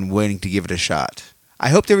anyone waiting to give it a shot. I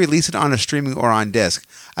hope they release it on a streaming or on disc.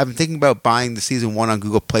 I've been thinking about buying the Season 1 on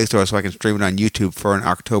Google Play Store so I can stream it on YouTube for an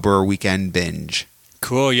October weekend binge.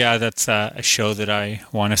 Cool, yeah, that's a show that I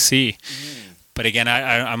want to see. But again,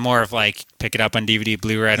 I'm more of like pick it up on DVD,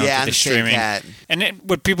 Blu-ray. I don't do the streaming. And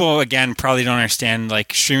what people again probably don't understand,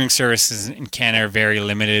 like streaming services in Canada are very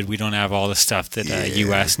limited. We don't have all the stuff that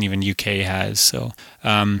US and even UK has. So,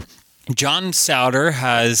 John Souter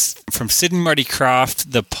has from Sid and Marty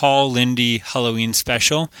Krofft the Paul Lindy Halloween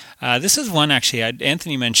special. This is one actually.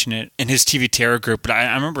 Anthony mentioned it in his TV Terror group, but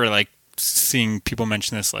I remember like seeing people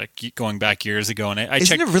mention this like going back years ago, and I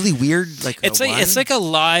Isn't checked. It really weird? It's like a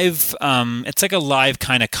live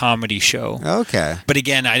kind of comedy show. Okay, but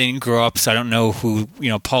again, I didn't grow up, so I don't know who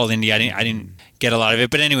Paul Lindy. I didn't get a lot of it.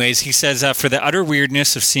 But anyways, he says for the utter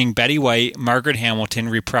weirdness of seeing Betty White, Margaret Hamilton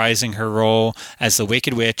reprising her role as the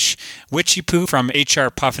Wicked Witch, Witchy Poo from HR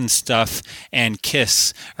Pufnstuf, and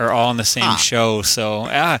Kiss are all in the same show. So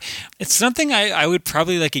it's something I would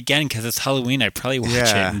probably like again because it's Halloween. I'd probably watch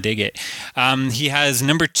it and dig it. He has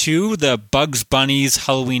number 2, the Bugs Bunny's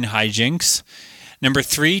Halloween Hijinks. Number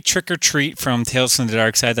 3, Trick or Treat from Tales from the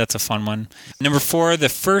Dark Side. That's a fun one. Number 4, the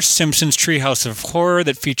first Simpsons Treehouse of Horror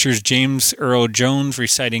that features James Earl Jones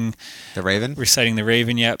reciting The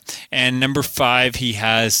Raven, yep. And number 5, he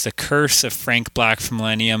has The Curse of Frank Black from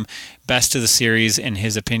Millennium. Best of the series, in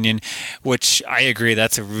his opinion, which I agree,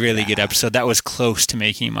 that's a really good episode. That was close to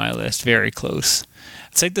making my list. Very close.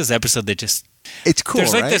 It's like this episode that just... It's cool,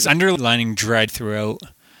 There's like right? this underlining dread throughout.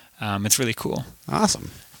 It's really cool.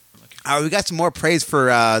 Awesome. We got some more praise for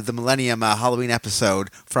the Millennium Halloween episode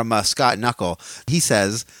from Scott Knuckle. He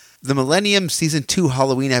says, the Millennium Season 2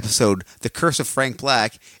 Halloween episode, The Curse of Frank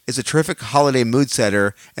Black, is a terrific holiday mood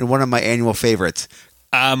setter and one of my annual favorites.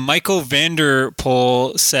 Michael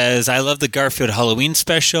Vanderpool says, I love the Garfield Halloween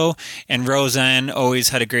special, and Roseanne always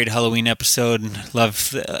had a great Halloween episode.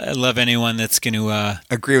 Love anyone that's going to...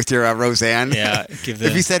 agree with your Roseanne? Yeah. If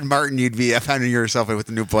you said Martin, you'd be finding yourself with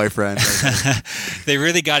a new boyfriend. They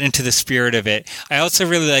really got into the spirit of it. I also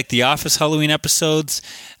really like the Office Halloween episodes.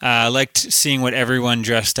 I liked seeing what everyone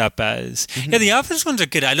dressed up as. Mm-hmm. Yeah, the Office ones are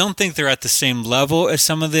good. I don't think they're at the same level as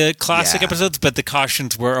some of the classic episodes, but the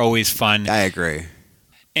costumes were always fun. I agree.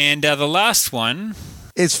 And the last one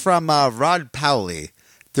is from Rod Powley,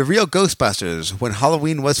 The Real Ghostbusters, When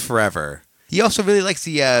Halloween Was Forever. He also really likes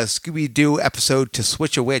the Scooby-Doo episode To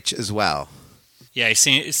Switch a Witch as well. Yeah, he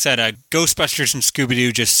said Ghostbusters and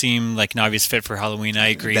Scooby-Doo just seem like an obvious fit for Halloween. I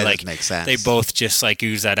agree. That makes sense. They both just like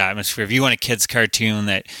ooze that atmosphere. If you want a kid's cartoon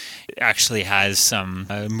that actually has some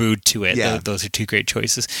mood to it, those are two great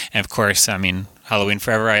choices. And of course, I mean, Halloween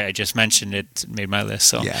Forever, I just mentioned it, made my list.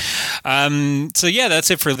 So,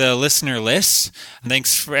 that's it for the listener list.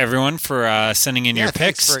 Thanks for everyone for sending in your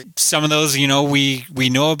picks. Some of those, we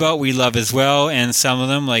know about, we love as well, and some of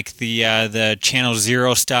them, like the Channel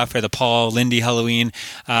Zero stuff or the Paul Lindy Halloween,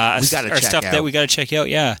 are stuff that we got to check out.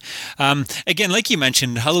 Yeah. Again, like you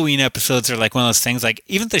mentioned, Halloween episodes are like one of those things. Like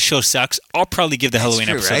even if the show sucks, I'll probably give the Halloween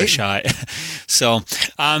episode a shot. So,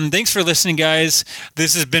 thanks for listening, guys.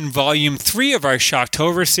 This has been Volume 3 of our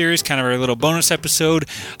Shocktober series, kind of our little bonus episode.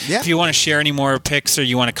 If you want to share any more picks or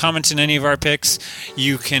you want to comment on any of our picks,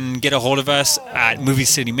 you can get a hold of us at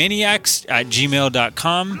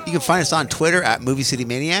moviecitymaniacs@gmail.com. You can find us on Twitter at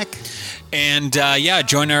moviecitymaniac. And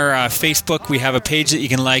join our Facebook. We have a page that you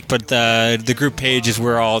can like, but the group page is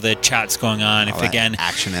where all the chat's going on.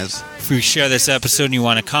 Action is. If we share this episode and you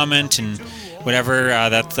want to comment and whatever,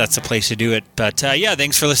 that's the place to do it. But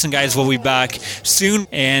thanks for listening, guys. We'll be back soon.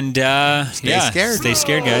 And stay scared. Stay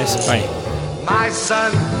scared, guys. Bye. My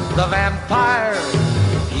son, the vampire,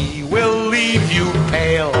 he will leave you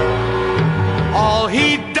pale. All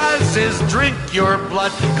he does is drink your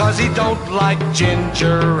blood, 'cause he don't like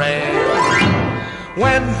ginger ale.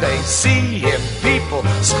 When they see him, people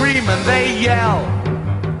scream and they yell.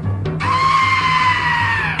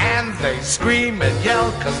 And they scream and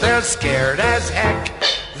yell 'cause they're scared as heck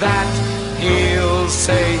that he'll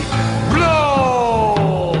say, blow!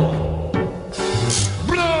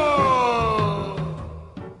 Blow!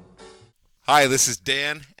 Hi, this is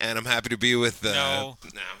Dan, and I'm happy to be with... No,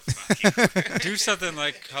 do something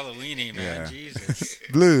like Halloween-y, man. Jesus.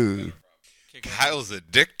 Blue. Kyle's a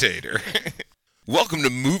dictator. Welcome to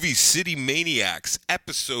Movie City Maniacs,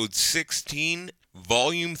 Episode 16,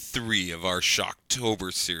 Volume 3 of our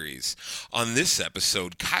Shocktober series. On this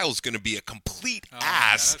episode, Kyle's going to be a complete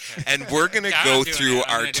ass, and we're going to go through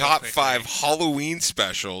our top 5 Halloween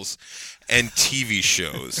specials and TV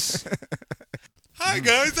shows. Hi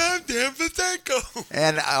guys, I'm Dan Vizenko.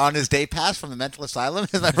 And on his day pass from the mental asylum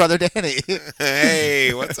is my brother Danny.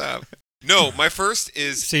 Hey, what's up? No, my first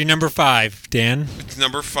is... So you're number 5, Dan. It's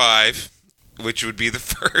number 5, which would be the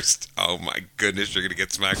first. Oh my goodness, you're going to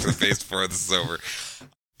get smacked in the face before this is over.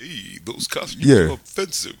 Hey, those costumes are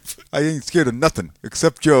offensive. I ain't scared of nothing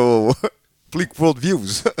except your bleak world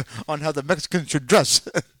views on how the Mexicans should dress.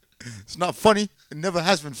 It's not funny. It never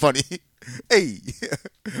has been funny. Hey,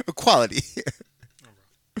 equality.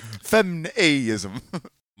 Feminism.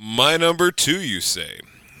 My number 2, you say?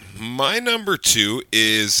 My number 2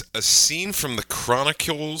 is a scene from the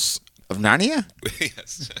Chronicles of Narnia?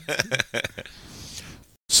 Yes.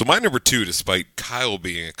 So my number 2, despite Kyle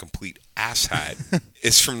being a complete asshat,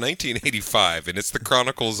 is from 1985, and it's the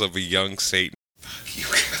Chronicles of a Young Satan.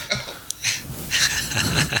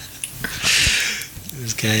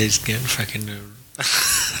 This guy's getting fucking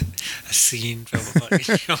a scene from a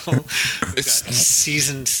fucking show. We got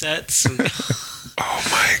season sets. Oh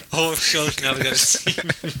my! Whole show's now we got a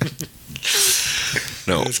scene.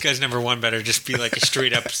 No, this guy's number 1 better just be like a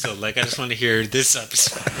straight episode. Like I just want to hear this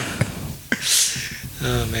episode.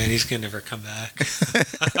 Oh man, he's gonna never come back.